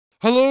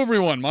Hello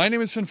everyone, my name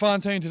is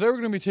Finfante, and today we're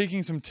going to be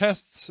taking some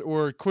tests,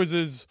 or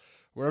quizzes,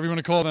 whatever you want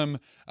to call them,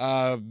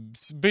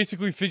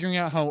 basically figuring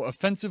out how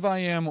offensive I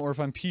am, or if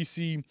I'm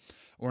PC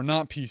or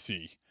not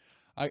PC.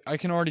 I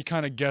can already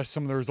kind of guess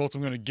some of the results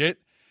I'm going to get.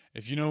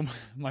 If you know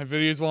my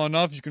videos well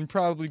enough, you can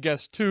probably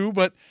guess too,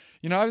 but,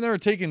 you know, I've never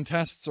taken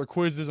tests or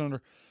quizzes on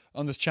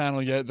this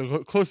channel yet. The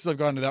closest I've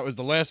gotten to that was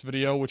the last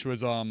video, which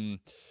was, Would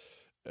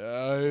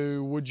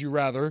You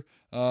Rather?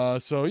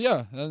 So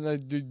yeah,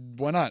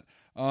 why not?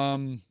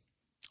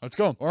 Let's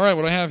go. Alright,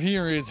 what I have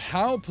here is,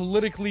 how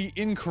politically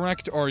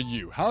incorrect are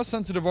you? How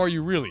sensitive are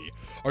you really?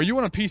 Are you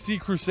on a PC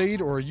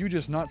crusade, or are you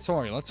just not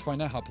sorry? Let's find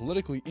out how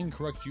politically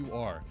incorrect you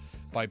are.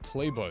 By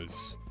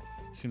Playbuzz.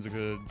 Seems like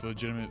a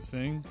legitimate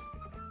thing.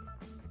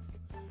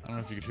 I don't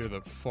know if you could hear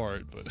that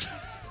fart, but...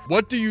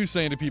 What do you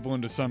say to people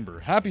in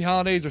December? Happy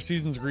holidays or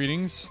season's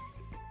greetings?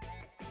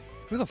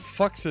 Who the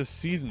fuck says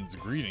season's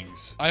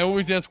greetings? I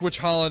always ask which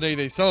holiday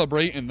they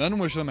celebrate, and then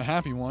wish them a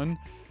happy one.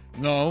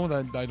 No,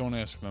 I don't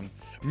ask them.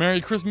 Merry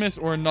Christmas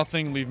or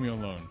nothing, leave me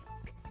alone.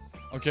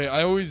 Okay,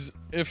 I always,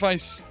 if I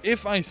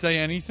say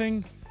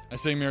anything, I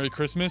say Merry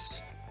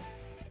Christmas.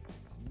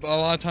 A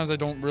lot of times I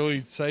don't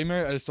really say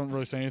I just don't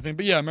really say anything.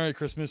 But yeah, Merry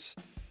Christmas.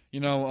 You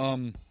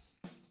know,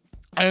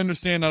 I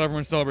understand not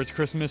everyone celebrates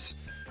Christmas,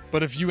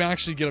 but if you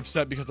actually get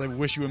upset because I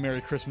wish you a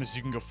Merry Christmas,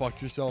 you can go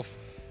fuck yourself.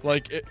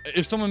 Like,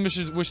 if someone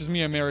wishes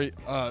me a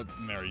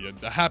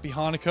Happy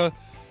Hanukkah,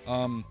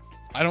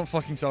 I don't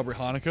fucking celebrate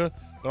Hanukkah,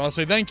 but I'll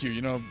say thank you,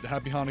 you know,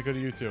 Happy Hanukkah to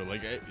you too.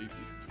 Like,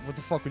 what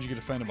the fuck would you get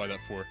offended by that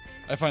for?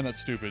 I find that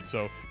stupid,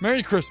 so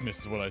Merry Christmas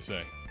is what I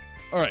say.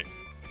 Alright.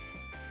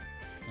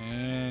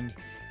 And,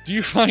 do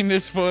you find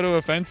this photo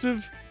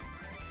offensive?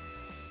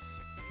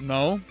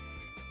 No.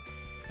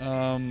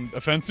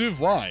 Offensive?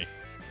 Why?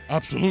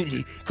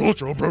 Absolutely.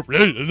 Cultural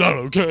appropriation is not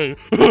okay.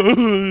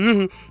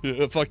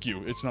 Yeah, fuck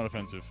you. It's not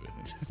offensive.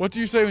 What do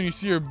you say when you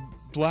see your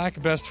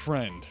black best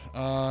friend?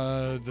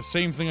 The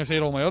same thing I say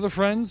to all my other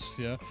friends.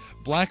 Yeah.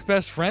 Black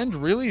best friend?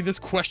 Really? This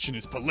question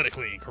is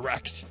politically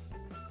incorrect.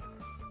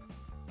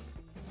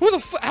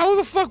 How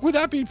the fuck would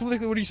that be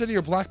politically? What do you say to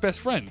your black best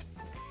friend?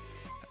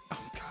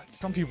 Oh god,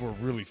 some people are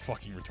really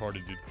fucking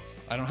retarded, dude.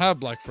 I don't have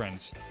black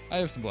friends. I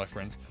have some black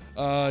friends.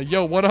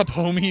 Yo, what up,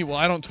 homie? Well,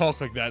 I don't talk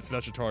like that, so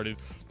that's retarded.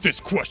 This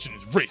question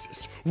is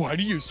racist. Why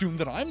do you assume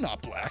that I'm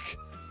not black?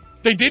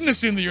 They didn't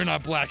assume that you're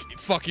not black, you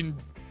fucking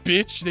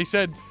bitch. They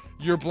said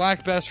your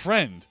black best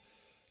friend.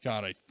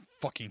 God, I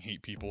fucking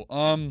hate people.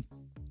 I mean,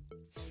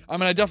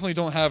 I definitely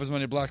don't have as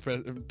many black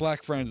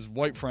friends as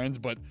white friends,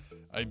 but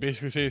I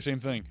basically say the same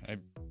thing.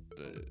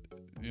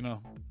 You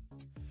know.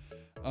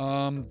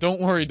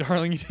 Don't worry,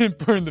 darling, you didn't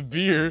burn the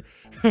beer.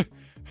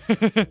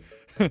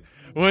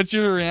 What's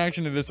your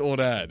reaction to this old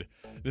ad?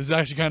 This is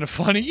actually kind of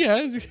funny.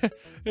 Yeah,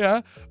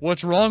 yeah.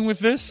 What's wrong with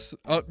this?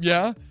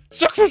 Yeah.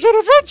 Sexist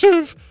and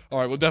offensive!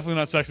 Alright, well, definitely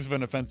not sexist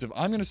and offensive.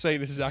 I'm gonna say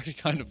this is actually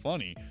kind of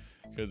funny.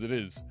 Because it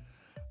is.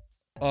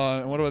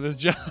 And what about this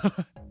job?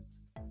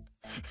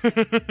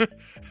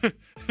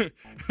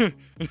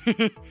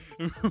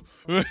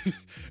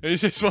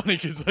 It's just funny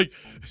because, like,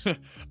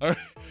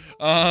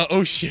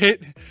 oh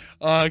shit,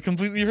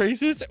 completely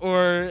racist,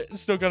 or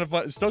still kind of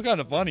fun, still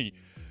kind of funny,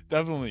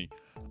 definitely.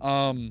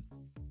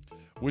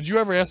 Would you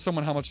ever ask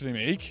someone how much they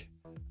make?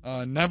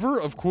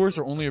 Never, of course,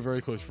 or only a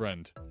very close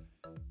friend.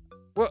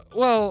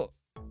 Well,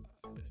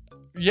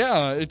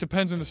 yeah, it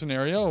depends on the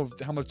scenario of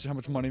how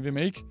much money they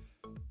make.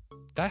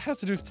 That has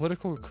to do with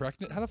political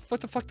correctness.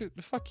 What the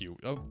fuck you?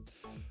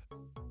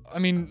 I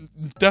mean,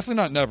 definitely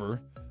not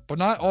never, but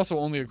not also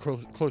only a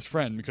close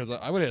friend, because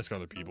I would ask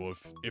other people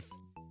if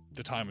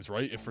the time was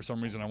right, if for some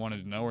reason I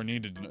wanted to know or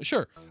needed to know.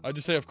 Sure, I'd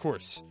just say of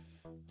course.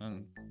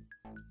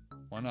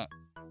 Why not?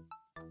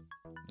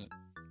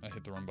 I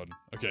hit the wrong button.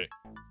 Okay.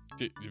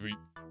 What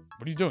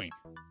are you doing?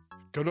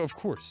 Go to of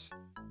course.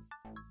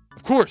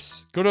 Of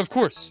course! Go to of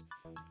course!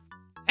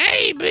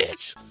 Hey,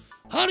 bitch!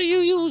 How do you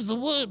use the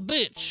word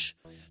bitch?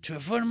 To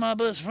refer to my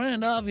best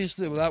friend,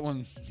 obviously. Well, that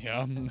one,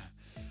 yeah.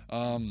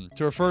 To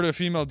refer to a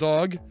female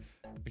dog.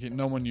 Okay,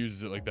 no one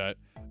uses it like that.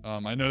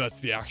 I know that's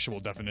the actual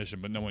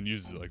definition, but no one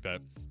uses it like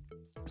that.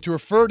 To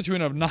refer to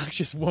an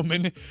obnoxious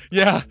woman.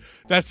 Yeah,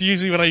 that's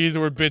usually what I use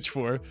the word bitch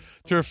for.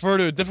 To refer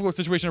to a difficult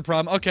situation or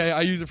problem. Okay,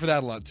 I use it for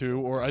that a lot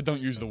too. Or I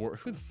don't use the word.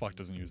 Who the fuck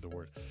doesn't use the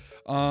word?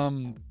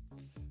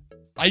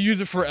 I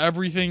use it for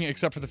everything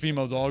except for the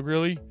female dog,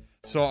 really.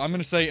 So I'm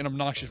gonna say an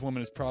obnoxious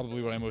woman is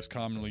probably what I most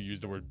commonly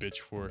use the word bitch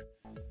for.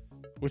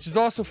 Which is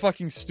also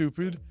fucking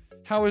stupid.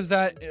 How is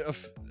that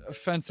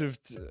offensive?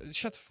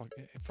 Shut the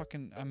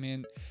fucking, I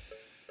mean,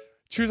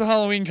 choose a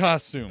Halloween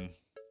costume.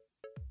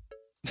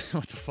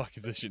 What the fuck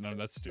is this shit? No,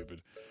 that's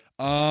stupid.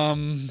 So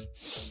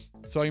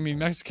I can be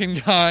Mexican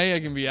guy, I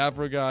can be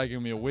Afro guy, I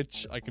can be a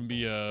witch, I can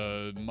be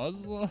a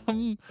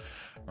Muslim,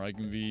 or I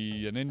can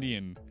be an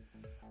Indian.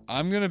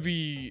 I'm gonna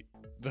be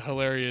the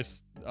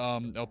hilarious,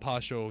 El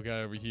Paso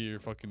guy over here,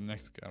 fucking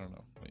next, I don't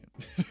know.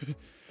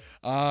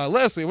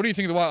 Leslie, what do you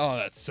think of the wild? Oh,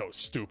 that's so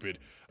stupid.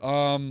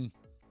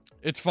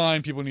 It's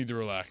fine, people need to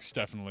relax,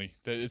 definitely.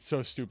 It's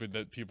so stupid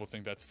that people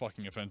think that's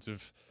fucking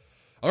offensive.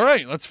 All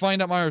right, let's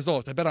find out my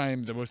results. I bet I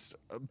am the most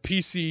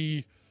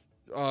PC,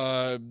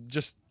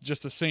 just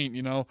a saint,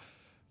 you know?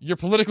 You're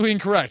politically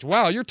incorrect.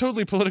 Wow, you're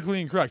totally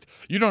politically incorrect.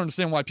 You don't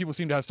understand why people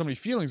seem to have so many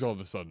feelings all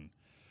of a sudden.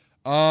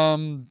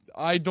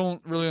 I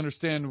don't really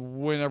understand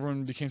when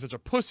everyone became such a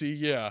pussy.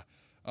 Yeah.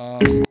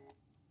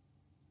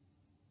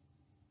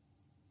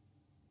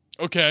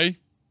 Okay.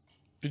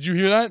 Did you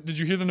hear that? Did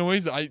you hear the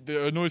noise?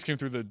 The noise came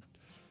through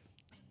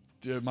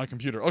my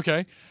computer.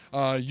 Okay.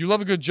 You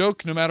love a good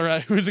joke, no matter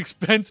at whose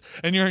expense,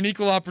 and you're an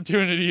equal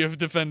opportunity of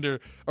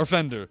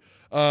offender.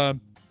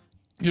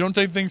 You don't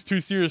take things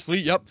too seriously,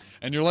 yep,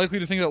 and you're likely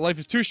to think that life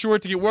is too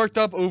short to get worked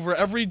up over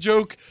every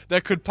joke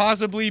that could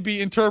possibly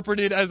be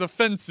interpreted as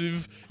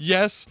offensive,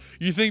 yes.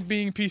 You think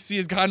being PC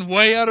has gotten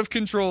way out of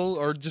control,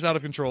 or just out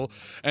of control,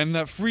 and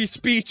that free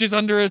speech is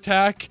under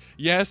attack,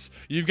 yes.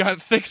 You've got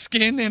thick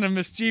skin and a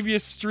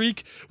mischievous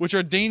streak, which are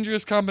a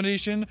dangerous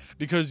combination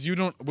because you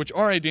don't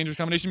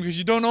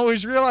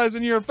always realize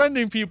when you're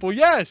offending people,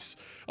 yes.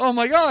 Oh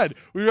my god,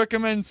 we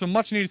recommend some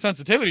much needed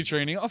sensitivity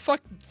training. Oh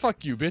fuck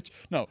you, bitch.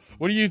 No,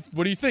 what do you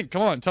think?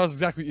 Come on, tell us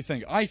exactly what you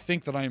think. I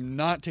think that I am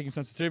not taking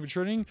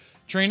sensitivity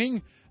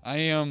training. I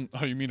am,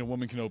 oh, you mean a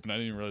woman can open, I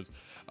didn't even realize.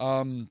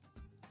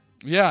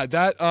 Yeah,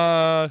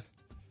 that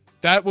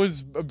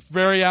was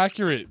very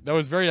accurate. That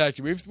was very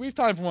accurate. We've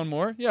time for one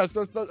more. Yeah,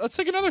 so let's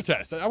take another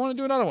test. I want to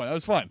do another one. That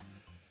was fun.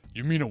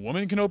 You mean a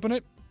woman can open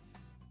it?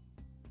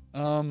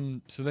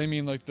 So they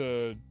mean like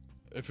if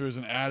it was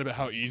an ad about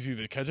how easy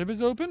the ketchup is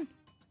to open?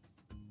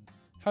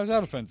 How's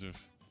that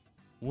offensive?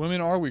 Women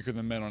are weaker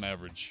than men on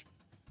average.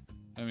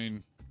 I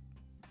mean,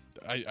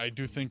 I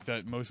do think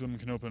that most women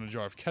can open a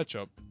jar of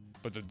ketchup,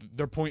 but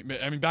their point,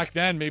 I mean, back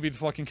then, maybe the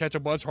fucking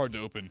ketchup was hard to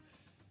open.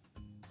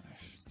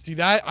 See,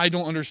 that, I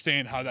don't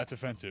understand how that's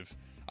offensive.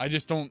 I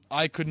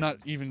could not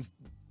even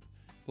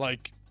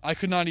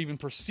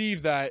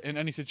perceive that in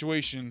any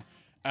situation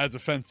as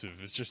offensive.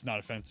 It's just not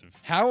offensive.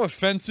 How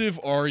offensive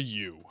are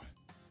you?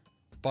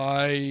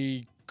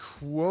 By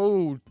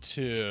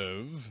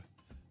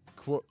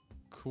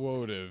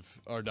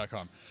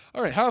quotive.com.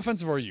 All right, how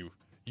offensive are you?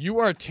 You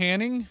are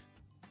tanning.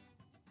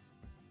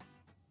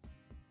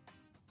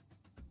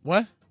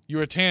 What? You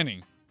are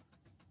tanning?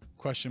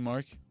 Question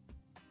mark.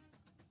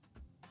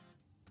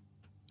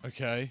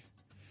 Okay.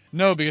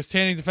 No, because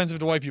tanning is offensive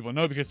to white people.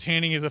 No, because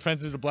tanning is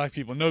offensive to black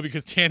people. No,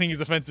 because tanning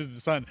is offensive to the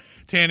sun.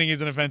 Tanning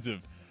isn't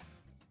offensive.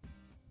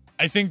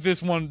 I think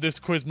this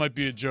quiz might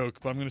be a joke,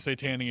 but I'm going to say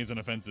tanning isn't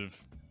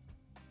offensive.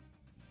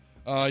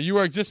 You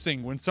are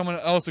existing when someone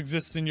else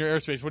exists in your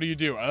airspace. What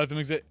do? I let them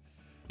exist.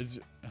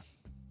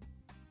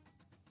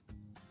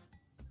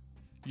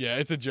 Yeah,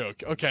 it's a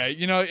joke. Okay,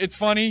 you know, it's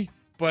funny,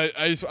 but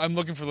I'm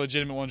looking for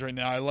legitimate ones right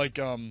now. I like,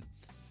 the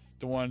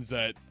ones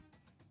that,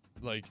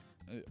 like,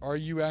 are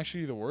you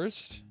actually the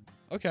worst?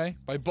 Okay,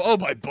 by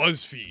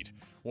BuzzFeed.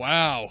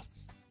 Wow.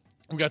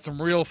 We got some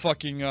real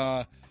fucking,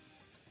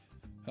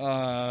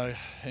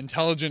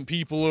 intelligent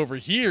people over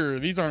here.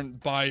 These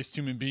aren't biased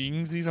human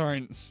beings. These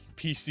aren't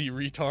PC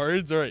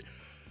retards. All right.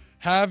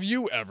 Have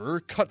you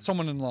ever cut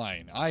someone in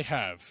line? I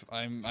have.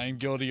 I'm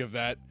guilty of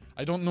that.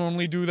 I don't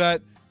normally do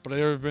that, but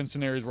there have been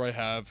scenarios where I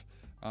have.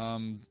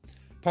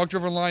 Parked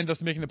over a line,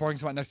 thus making the parking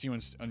spot next to you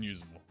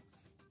unusable.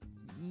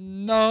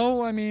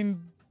 No, I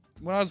mean,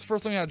 when I was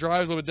first learning how to drive,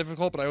 it was a little bit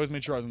difficult, but I always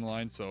made sure I was in the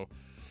line, so.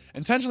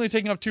 Intentionally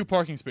taking up 2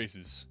 parking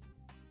spaces.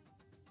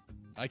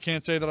 I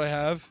can't say that I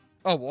have.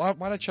 Oh,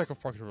 why'd I check off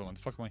parked over a line?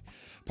 The fuck am I?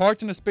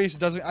 Parked in a space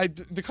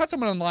doesn't. To cut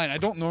someone in line, I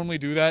don't normally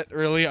do that,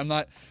 really. I'm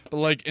not. But,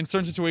 like, in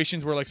certain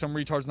situations where, like, some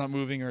retard's not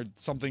moving or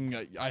something,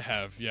 I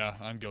have. Yeah,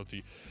 I'm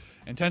guilty.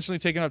 Intentionally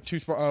taking up 2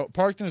 spots.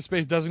 Parked in a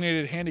space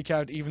designated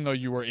handicapped even though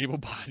you were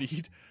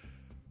able-bodied.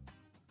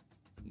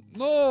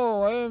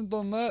 No, I haven't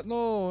done that.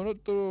 No,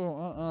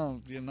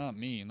 yeah, not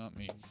me, not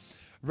me.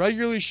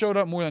 Regularly showed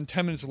up more than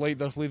 10 minutes late,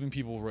 thus leaving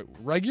people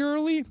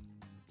regularly?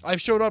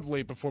 I've showed up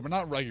late before, but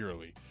not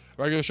regularly.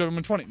 Regular showed up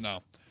in 20.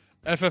 No.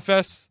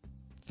 FFS,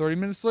 30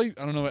 minutes late?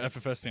 I don't know what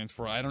FFS stands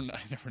for. I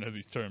never know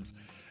these terms.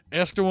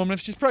 Asked a woman if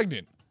she's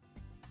pregnant.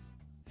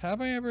 Have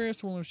I ever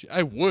asked a woman if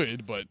I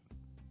would, but...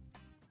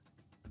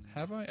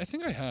 Have I? I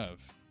think I have.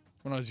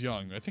 When I was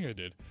young. I think I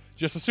did.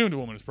 Just assumed a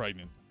woman is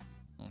pregnant.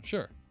 Oh,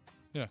 sure.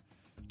 Yeah.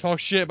 Talk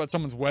shit about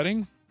someone's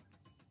wedding?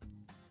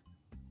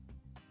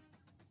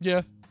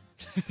 Yeah.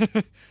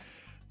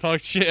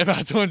 Talk shit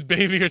about someone's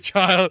baby or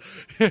child?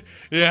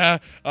 Yeah,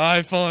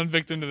 I've fallen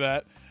victim to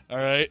that.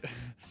 Alright.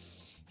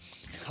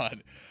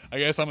 God, I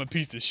guess I'm a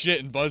piece of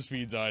shit in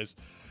BuzzFeed's eyes.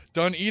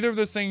 Done either of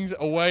those things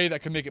a way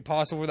that could make it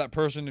possible for that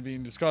person to be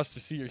discussed, to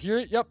see or hear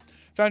it? Yep.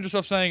 Found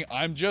yourself saying,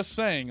 I'm just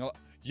saying.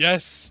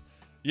 Yes.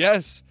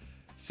 Yes.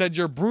 Said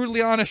you're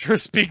brutally honest or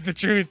speak the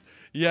truth.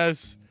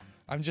 Yes.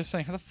 I'm just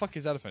saying. How the fuck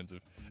is that offensive?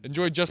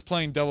 Enjoy just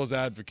playing devil's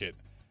advocate.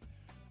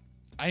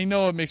 I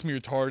know it makes me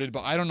retarded,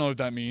 but I don't know what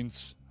that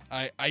means.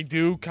 I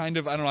do kind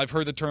of. I don't know. I've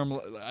heard the term.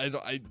 I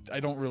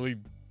don't really.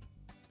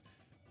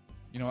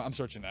 You know, I'm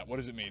searching that. What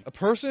does it mean? A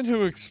person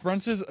who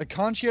expresses a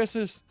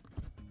conscientious.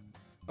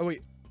 Oh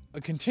wait,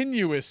 a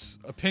continuous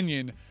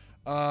opinion,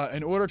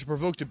 in order to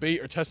provoke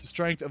debate or test the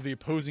strength of the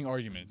opposing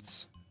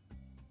arguments.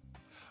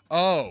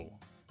 Oh.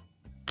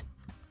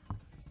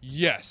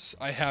 Yes,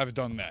 I have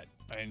done that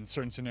in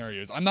certain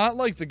scenarios. I'm not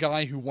like the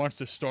guy who wants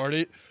to start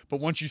it, but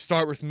once you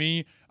start with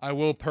me, I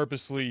will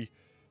purposely,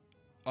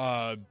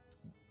 yeah,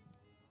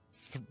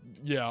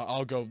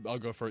 I'll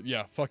go for it.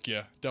 Yeah, fuck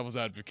yeah, devil's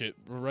advocate.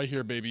 We're right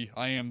here, baby.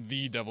 I am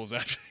the devil's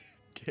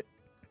advocate.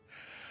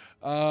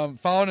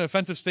 Follow an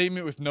offensive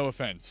statement with no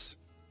offense.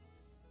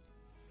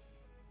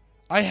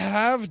 I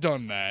have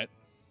done that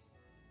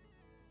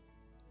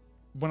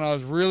when I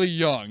was really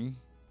young.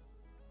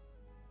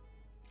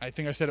 I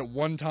think I said it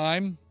one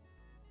time.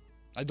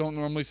 I don't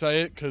normally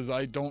say it because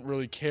I don't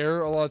really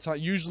care a lot of time.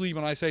 Usually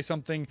when I say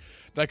something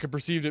that could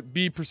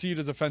be perceived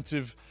as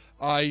offensive,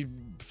 I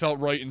felt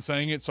right in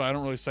saying it, so I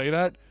don't really say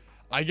that.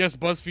 I guess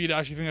BuzzFeed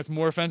actually think that's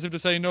more offensive to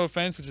say no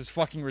offense, which is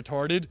fucking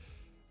retarded.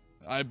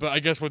 But I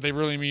guess what they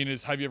really mean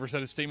is, have you ever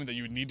said a statement that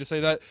you would need to say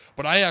that?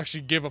 But I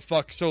actually give a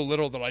fuck so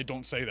little that I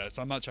don't say that,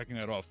 so I'm not checking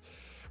that off.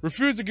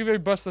 Refuse to give a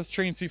bus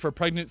train seat for a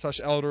pregnant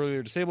 / elderly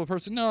or disabled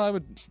person. No,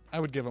 I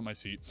would give up my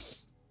seat.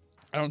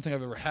 I don't think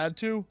I've ever had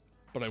to,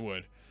 but I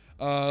would.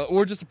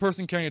 Or just a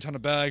person carrying a ton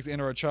of bags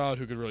and or a child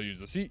who could really use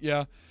the seat.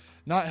 Yeah.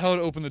 Not held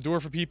to open the door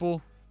for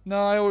people.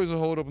 No, I always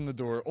hold open the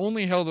door.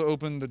 Only held to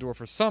open the door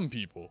for some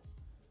people.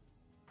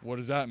 What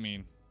does that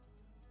mean?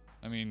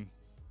 I mean,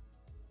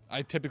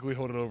 I typically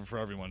hold it over for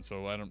everyone,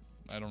 so I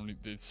don't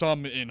need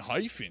some in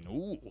hyphen.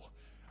 Ooh.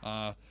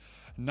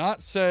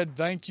 Not said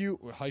thank you.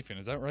 Hyphen,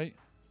 is that right?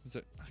 Is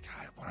it?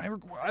 God, when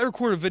I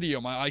record a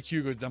video, my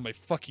IQ goes down by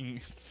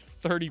fucking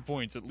 30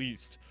 points at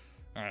least.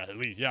 Alright, at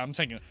least. Yeah, I'm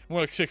thinking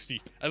more like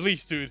 60. At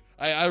least, dude.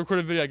 I record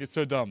a video, I get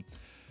so dumb.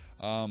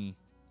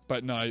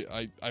 But no,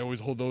 I always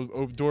hold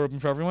the door open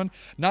for everyone.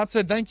 Not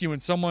said thank you when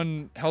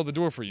someone held the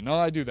door for you. No,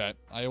 I do that.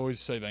 I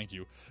always say thank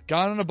you.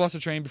 Got on a bus or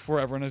train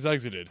before everyone has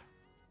exited.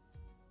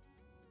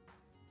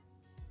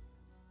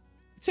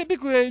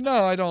 Typically,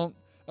 no, I don't.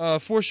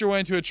 Force your way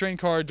into a train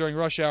car during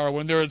rush hour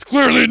when there is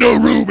clearly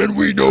no room and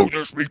we know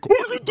this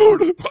recorded.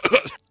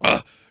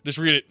 Just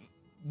read it.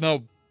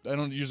 No. I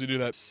don't usually do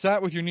that.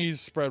 Sat with your knees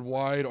spread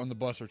wide on the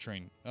bus or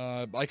train.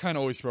 I kind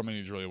of always spread my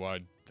knees really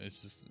wide.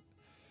 It's just,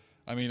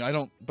 I mean, I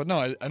don't, but no,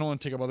 I don't want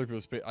to take up other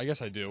people's space. I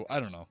guess I do. I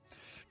don't know.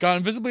 Got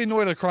invisibly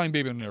annoyed at a crying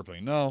baby on an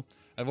airplane. No,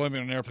 I've only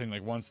been on an airplane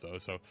like once though.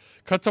 So,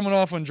 cut someone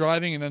off when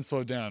driving and then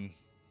slow down.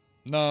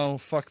 No,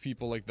 fuck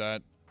people like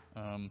that.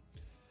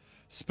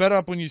 Sped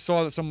up when you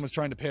saw that someone was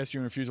trying to pass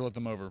you and refused to let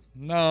them over.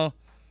 No.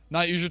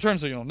 Not use your turn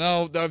signal.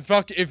 No,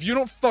 if you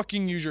don't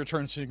fucking use your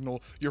turn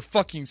signal, you're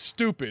fucking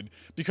stupid.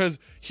 Because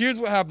here's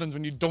what happens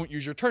when you don't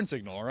use your turn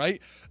signal,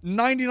 alright?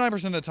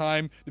 99% of the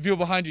time, the people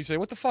behind you say,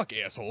 what the fuck,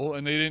 asshole?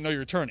 And they didn't know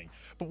you're turning.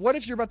 But what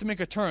if you're about to make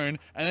a turn,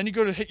 and then you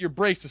go to hit your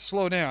brakes to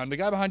slow down, the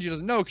guy behind you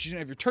doesn't know because you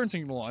didn't have your turn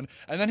signal on,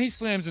 and then he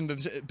slams into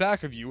the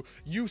back of you,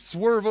 you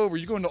swerve over,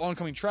 you go into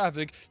oncoming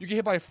traffic, you get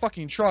hit by a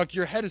fucking truck,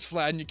 your head is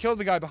flat, and you kill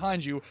the guy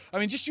behind you. I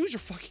mean, just use your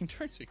fucking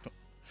turn signal.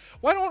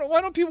 Why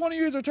don't people want to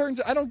use their turn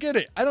signal? I don't get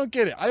it.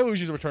 I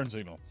always use a return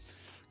signal.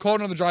 Call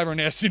another driver a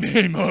nasty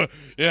name.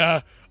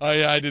 Yeah,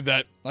 I did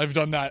that. I've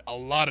done that a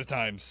lot of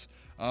times.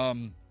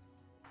 I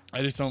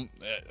just don't.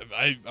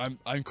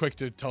 I'm quick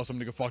to tell someone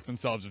to go fuck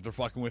themselves if they're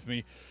fucking with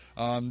me.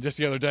 Just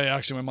the other day,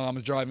 actually, my mom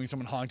was driving.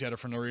 Someone honked at her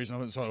for no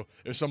reason. So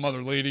it was some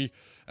other lady,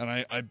 and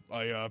I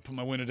put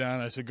my window down.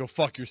 And I said, "Go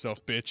fuck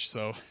yourself, bitch."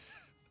 So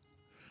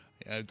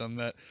yeah, I've done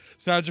that.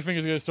 Snap your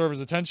fingers, gonna serve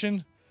as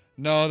attention.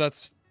 No,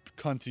 that's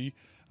cunty.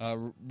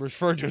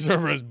 Referred to as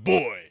server as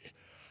boy.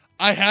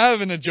 I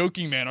have in a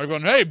joking manner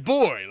going, hey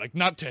boy, like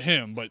not to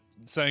him, but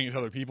saying it to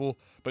other people.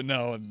 But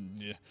no,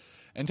 yeah.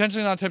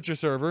 Intentionally not tipped your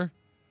server.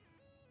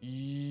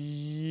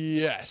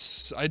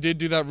 Yes, I did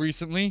do that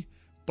recently,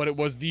 but it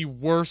was the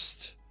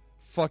worst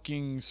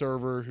fucking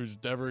server who's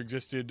ever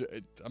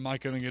existed. I'm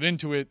not gonna get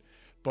into it,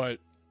 but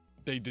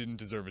they didn't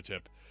deserve a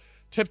tip.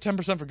 Tip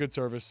 10% for good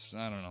service.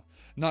 I don't know.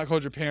 Not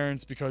called your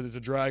parents because it's a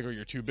drag or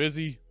you're too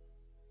busy.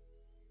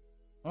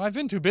 Well, I've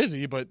been too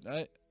busy, but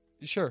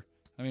sure.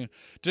 I mean,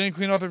 didn't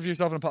clean up after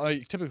yourself. And I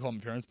typically call my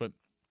parents, but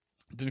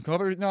didn't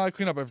clean up. No, I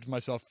clean up after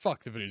myself.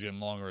 Fuck, the video's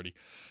getting long already.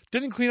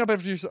 Didn't clean up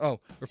after yourself.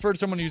 Oh, refer to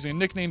someone using a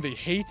nickname they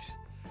hate.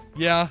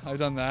 Yeah, I've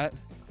done that.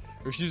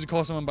 Refuse to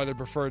call someone by their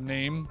preferred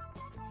name.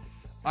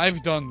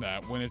 I've done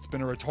that when it's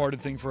been a retarded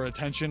thing for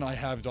attention. I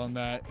have done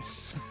that.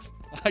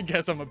 I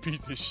guess I'm a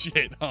piece of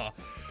shit, huh?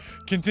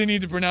 Continue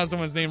to pronounce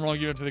someone's name wrong.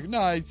 You have to think,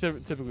 no, I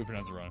typically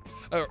pronounce it wrong.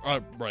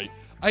 Right.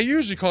 I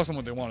usually call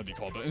someone what they want to be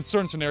called, but in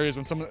certain scenarios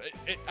when someone...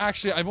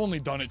 actually, I've only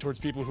done it towards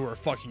people who are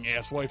fucking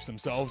asswipes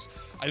themselves.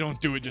 I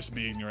don't do it just to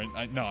be ignorant.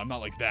 No, I'm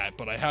not like that,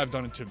 but I have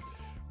done it to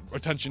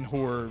attention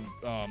whore,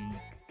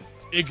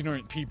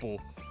 ignorant people.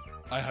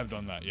 I have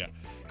done that, yeah.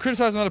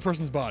 Criticize another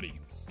person's body.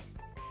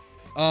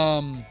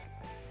 Or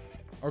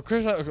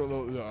criticize...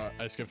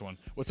 I skipped one.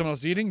 What someone else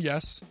is eating?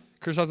 Yes.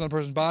 Criticize another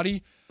person's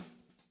body.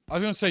 I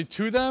was going to say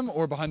to them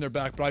or behind their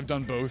back, but I've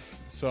done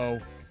both. So,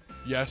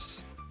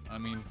 yes. I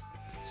mean,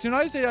 see, when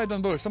I say I've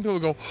done both, some people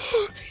go,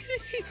 oh,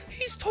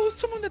 he's told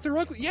someone that they're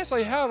ugly. Yes,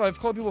 I have. I've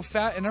called people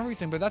fat and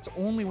everything, but that's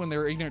only when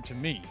they're ignorant to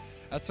me.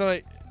 That's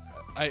what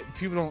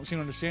people don't seem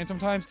to understand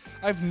sometimes.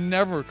 I've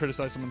never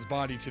criticized someone's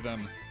body to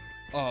them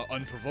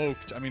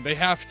unprovoked. I mean, they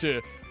have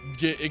to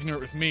get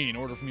ignorant with me in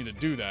order for me to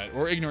do that,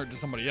 or ignorant to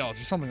somebody else,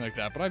 or something like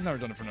that, but I've never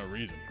done it for no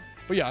reason.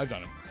 But yeah, I've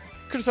done it.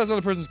 Criticize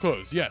other person's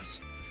clothes,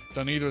 yes.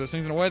 Done either of those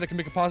things in a way that can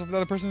make it possible for the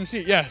other person to see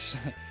it, yes.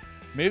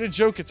 Made a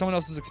joke at someone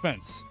else's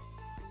expense.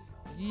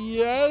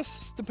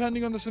 Yes,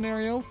 depending on the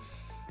scenario.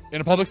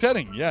 In a public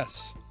setting,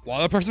 yes.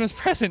 While the person is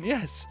present,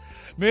 yes.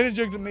 Made a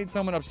joke that made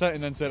someone upset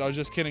and then said, I was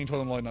just kidding,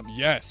 told them to lighten up.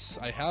 Yes,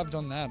 I have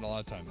done that a lot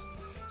of times.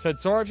 Said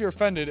sorry if you're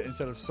offended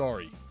instead of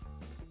sorry.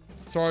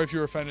 Sorry if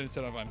you're offended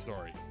instead of I'm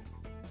sorry.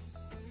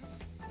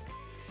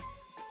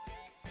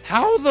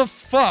 How the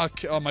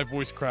fuck? Oh, my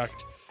voice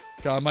cracked.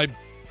 God,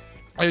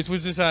 I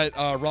was just at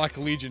Rock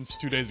Allegiance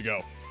 2 days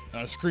ago. And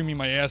I was screaming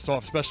my ass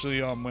off,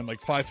 especially when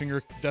like Five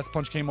Finger Death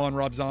Punch came on,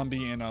 Rob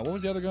Zombie, and what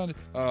was the other gun?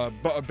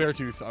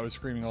 Beartooth. I was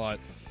screaming a lot.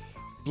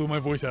 Blew my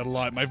voice out a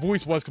lot. My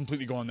voice was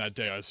completely gone that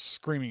day. I was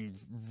screaming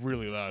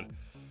really loud.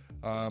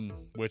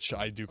 Which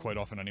I do quite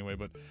often anyway,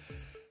 but...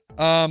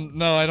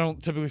 no, I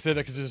don't typically say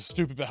that because it's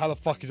stupid, but how the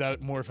fuck is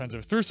that more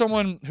offensive? Through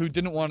someone who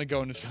didn't want to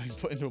go into something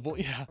put into a bull.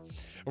 Yeah.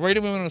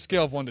 Rated women on a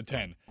scale of 1 to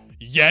 10.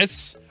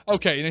 Yes!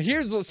 Okay, now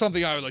here's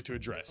something I would like to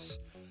address.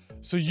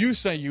 So you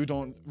say you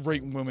don't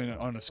rate women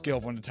on a scale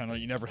of 1 to 10, or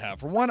you never have.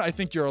 For one, I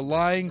think you're a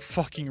lying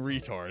fucking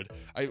retard.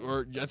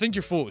 I think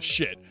you're full of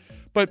shit.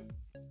 But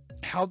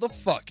how the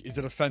fuck is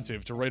it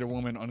offensive to rate a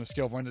woman on a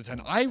scale of 1 to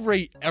 10? I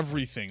rate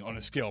everything on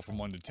a scale from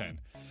 1 to 10.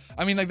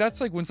 I mean, like, that's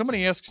like when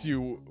somebody asks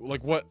you,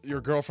 like, what your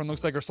girlfriend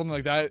looks like or something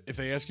like that, if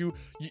they ask you,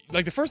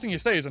 like, the first thing you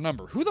say is a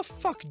number. Who the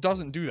fuck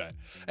doesn't do that?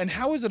 And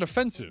how is it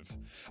offensive?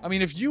 I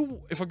mean,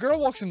 if a girl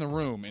walks in the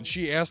room and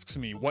she asks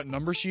me what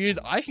number she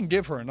is, I can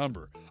give her a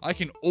number. I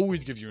can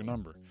always give you a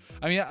number.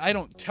 I mean, I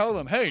don't tell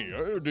them, hey,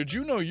 did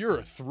you know you're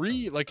a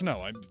 3? Like,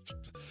 no,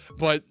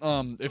 but,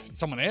 if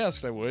someone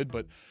asked, I would,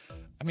 but,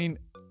 I mean,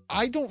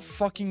 I don't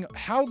fucking...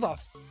 How the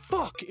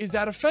fuck is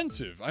that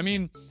offensive? I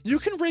mean, you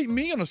can rate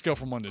me on a scale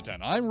from 1 to 10.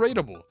 I'm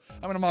rateable.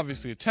 I mean, I'm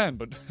obviously a 10,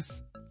 but...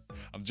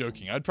 I'm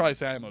joking. I'd probably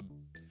say I'm a...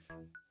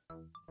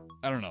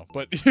 I don't know,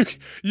 but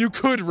you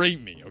could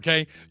rate me,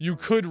 okay? You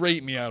could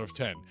rate me out of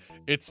 10.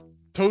 It's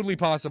totally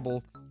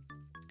possible.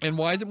 And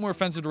why is it more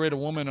offensive to rate a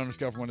woman on a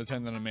scale from 1 to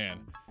 10 than a man?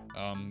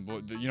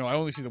 You know, I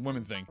only see the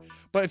women thing.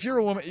 But if you're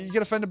a woman, you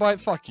get offended by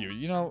it, fuck you.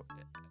 You know...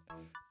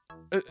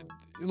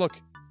 look...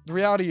 The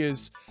reality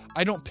is,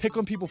 I don't pick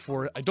on people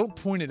for it. I don't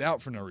point it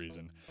out for no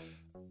reason.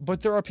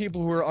 But there are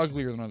people who are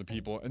uglier than other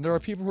people, and there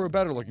are people who are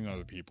better looking than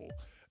other people.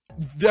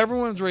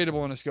 Everyone's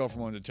rateable on a scale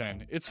from 1 to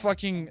 10. It's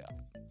fucking...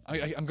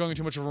 I'm going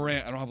too much of a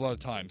rant. I don't have a lot of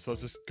time, so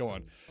let's just go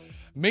on.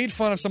 Made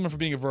fun of someone for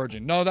being a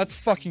virgin. No, that's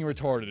fucking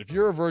retarded. If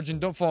you're a virgin,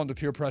 don't fall into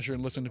peer pressure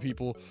and listen to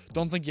people.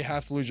 Don't think you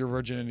have to lose your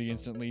virginity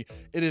instantly.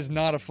 It is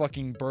not a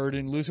fucking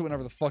burden. Lose it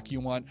whenever the fuck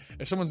you want.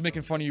 If someone's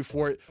making fun of you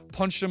for it,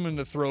 punch them in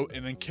the throat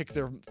and then kick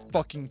their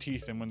fucking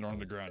teeth in when they're on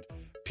the ground.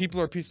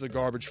 People are pieces of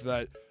garbage for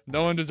that.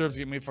 No one deserves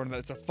to get made fun of that.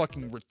 It's a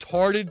fucking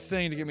retarded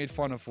thing to get made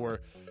fun of for.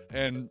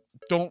 And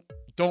don't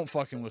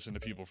fucking listen to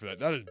people for that.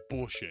 That is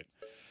bullshit.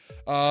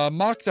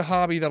 Mock the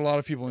hobby that a lot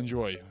of people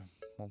enjoy.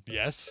 Well,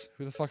 yes.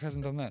 Who the fuck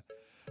hasn't done that?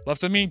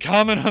 Left a mean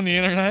comment on the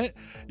internet?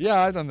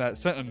 Yeah, I've done that.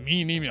 Sent a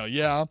mean email?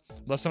 Yeah.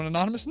 Left someone an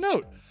anonymous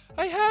note?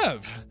 I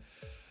have.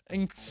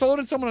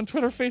 Insulted someone on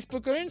Twitter,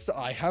 Facebook, or Insta?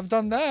 I have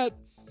done that.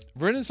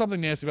 Written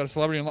something nasty about a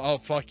celebrity? Oh,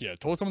 fuck yeah.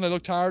 Told someone they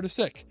look tired or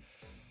sick?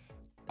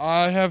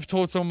 I have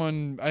told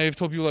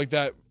people like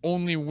that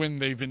only when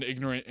they've been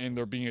ignorant and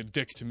they're being a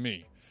dick to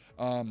me.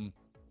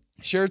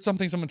 Shared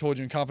something someone told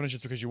you in confidence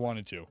just because you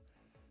wanted to.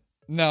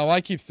 No,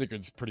 I keep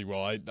secrets pretty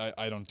well.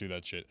 I don't do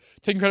that shit.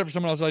 Taking credit for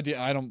someone else's idea,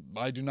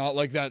 I do not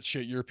like that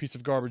shit. You're a piece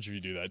of garbage if you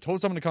do that. Told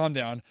someone to calm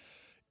down.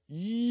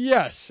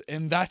 Yes,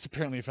 and that's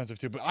apparently offensive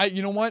too. But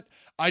you know what?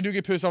 I do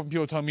get pissed off when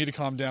people tell me to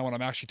calm down when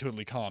I'm actually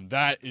totally calm.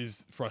 That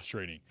is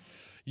frustrating.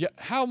 Yeah,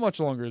 how much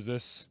longer is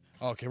this?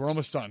 Okay, we're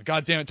almost done.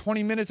 God damn it,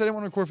 20 minutes? I didn't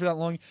want to record for that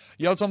long.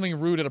 Yelled something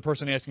rude at a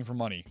person asking for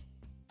money.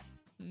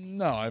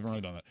 No, I haven't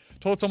really done that.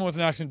 Told someone with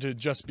an accent to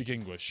just speak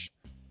English.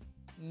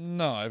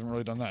 No, I haven't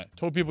really done that.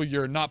 Told people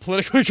you're not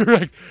politically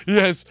correct.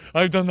 Yes,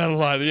 I've done that a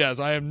lot. Yes,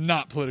 I am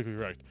not politically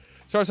correct.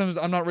 Start a sentence,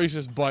 I'm not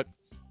racist, but...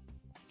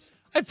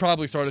 I'd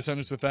probably start a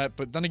sentence with that,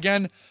 but then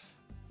again,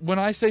 when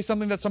I say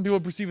something that some people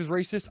perceive as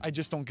racist, I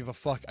just don't give a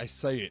fuck. I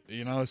say it,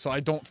 you know? So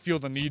I don't feel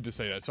the need to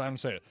say that, so I don't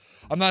say it.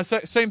 I'm not...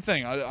 Same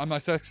thing. I'm not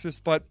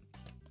sexist, but...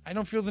 I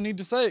don't feel the need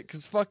to say it,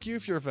 because fuck you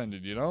if you're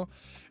offended, you know?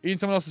 Eating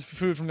someone else's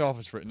food from the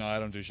office for it. No, I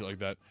don't do shit like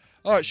that.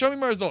 Alright, show me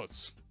my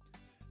results.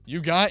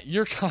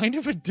 You're kind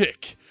of a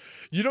dick.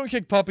 You don't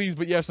kick puppies,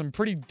 but you have some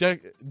pretty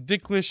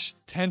dickish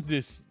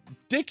tendencies.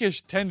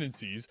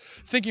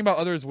 Thinking about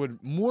others what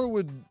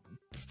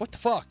the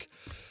fuck?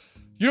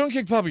 You don't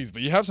kick puppies,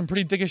 but you have some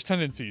pretty dickish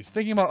tendencies.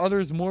 Thinking about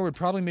others more would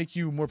probably make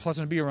you more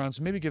pleasant to be around,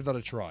 so maybe give that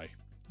a try.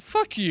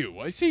 Fuck you.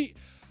 I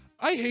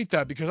hate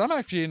that because I'm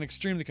actually an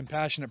extremely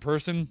compassionate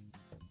person,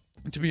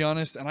 to be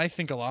honest, and I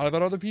think a lot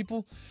about other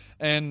people.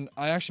 And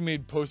I actually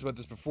made posts about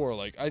this before.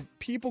 Like,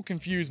 people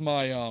confuse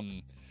my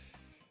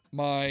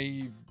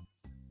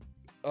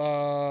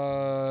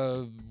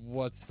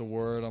what's the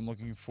word I'm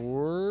looking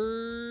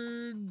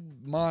for?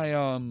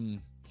 My,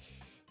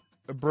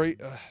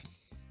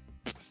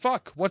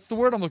 fuck, what's the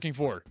word I'm looking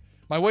for?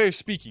 My way of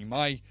speaking,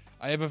 I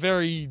have a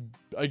very,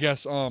 I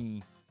guess,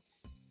 what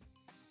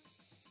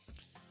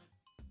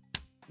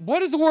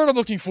is the word I'm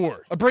looking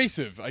for?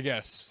 Abrasive, I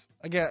guess.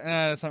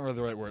 That's not really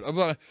the right word.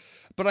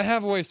 But I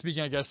have a way of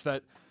speaking, I guess,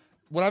 that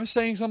when I'm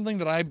saying something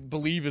that I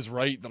believe is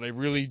right, that I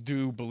really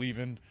do believe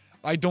in,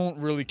 I don't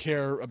really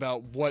care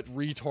about what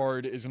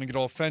retard is gonna get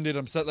all offended.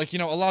 Like, you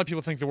know, a lot of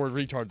people think the word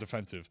retard's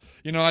offensive.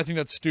 You know, I think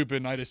that's stupid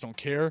and I just don't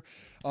care.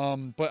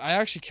 But I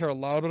actually care a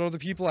lot about other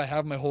people. I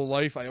have my whole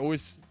life. I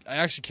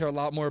actually care a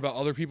lot more about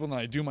other people than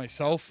I do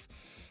myself.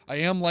 I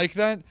am like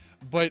that,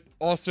 but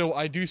also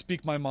I do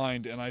speak my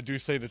mind and I do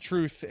say the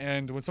truth.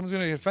 And when someone's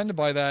gonna get offended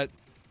by that,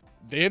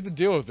 they have to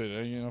deal with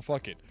it. You know,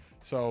 fuck it.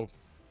 So,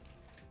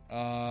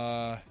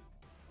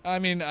 I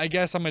mean, I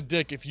guess I'm a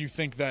dick if you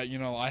think that, you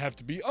know, I have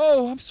to be,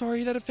 oh, I'm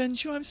sorry that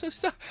offends you, I'm so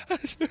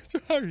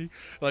sorry.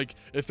 Like,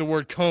 if the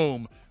word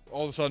comb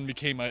all of a sudden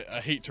became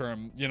a hate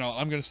term, you know,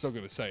 I'm still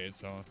gonna say it,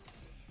 so.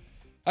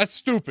 That's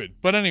stupid.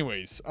 But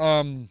anyways,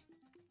 God,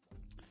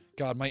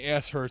 my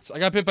ass hurts. I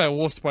got bit by a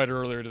wolf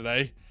spider earlier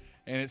today,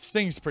 and it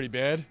stings pretty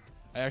bad.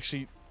 I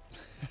actually,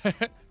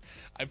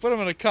 I put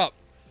him in a cup.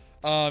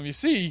 You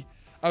see,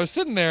 I was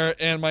sitting there,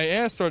 and my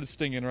ass started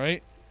stinging,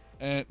 right?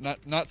 And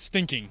not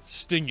stinking,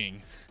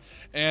 stinging.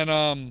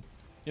 And,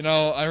 you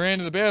know, I ran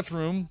to the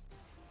bathroom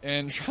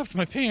and dropped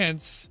my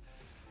pants,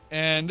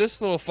 and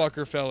this little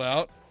fucker fell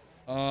out.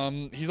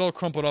 He's all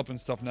crumpled up and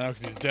stuff now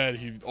because he's dead.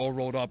 He all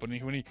rolled up,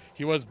 and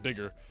he was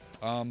bigger.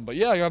 But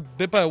yeah, I got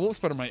bit by a wolf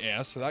spider in my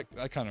ass, so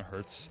that kind of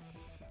hurts.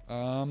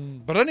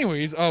 But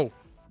anyways, oh,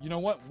 you know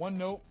what? One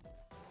note.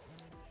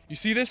 You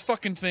see this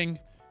fucking thing?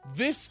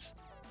 This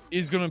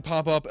is gonna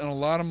pop up in a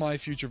lot of my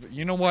future.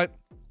 You know what?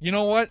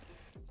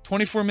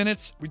 24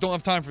 minutes? We don't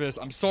have time for this.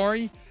 I'm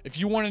sorry. If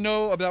you want to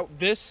know about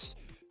this,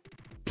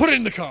 put it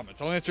in the comments.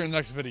 I'll answer it in the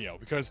next video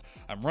because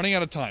I'm running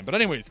out of time. But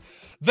anyways,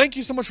 thank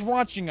you so much for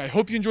watching. I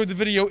hope you enjoyed the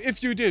video.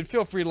 If you did,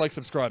 feel free to like,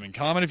 subscribe, and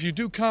comment. If you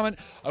do comment,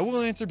 I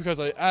will answer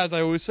because as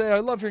I always say, I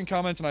love hearing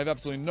comments and I have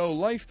absolutely no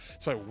life,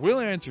 so I will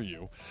answer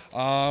you.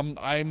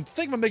 I'm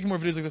thinking about making more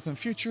videos like this in the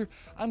future.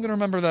 I'm going to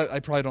remember that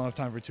I probably don't have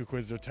time for 2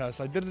 quizzes or tests.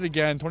 I did it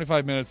again,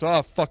 25 minutes.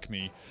 Oh, fuck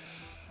me.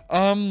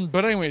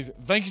 But anyways,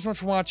 thank you so much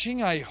for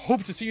watching. I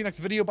hope to see you next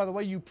video. By the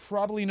way, you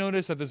probably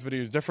noticed that this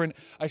video is different.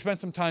 I spent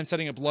some time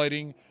setting up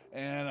lighting,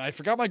 and I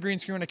forgot my green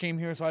screen when I came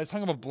here, so I just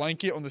hung up a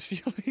blanket on the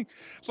ceiling.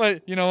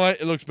 But you know what?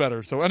 It looks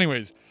better. So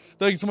anyways,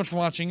 thank you so much for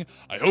watching.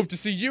 I hope to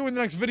see you in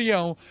the next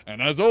video,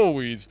 and as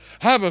always,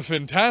 have a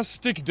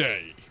fantastic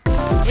day.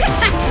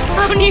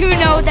 I don't even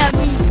know what that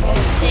means.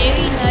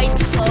 Day night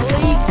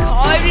slowly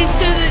caught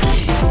into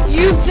the...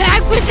 You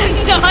back with the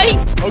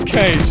knife?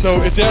 Okay, so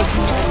it's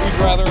asking if we'd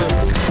rather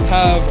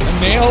have a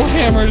nail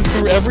hammered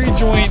through every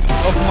joint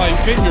of my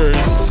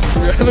fingers,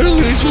 rather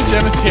lose your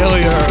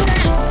genitalia.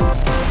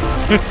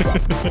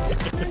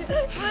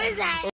 What is that?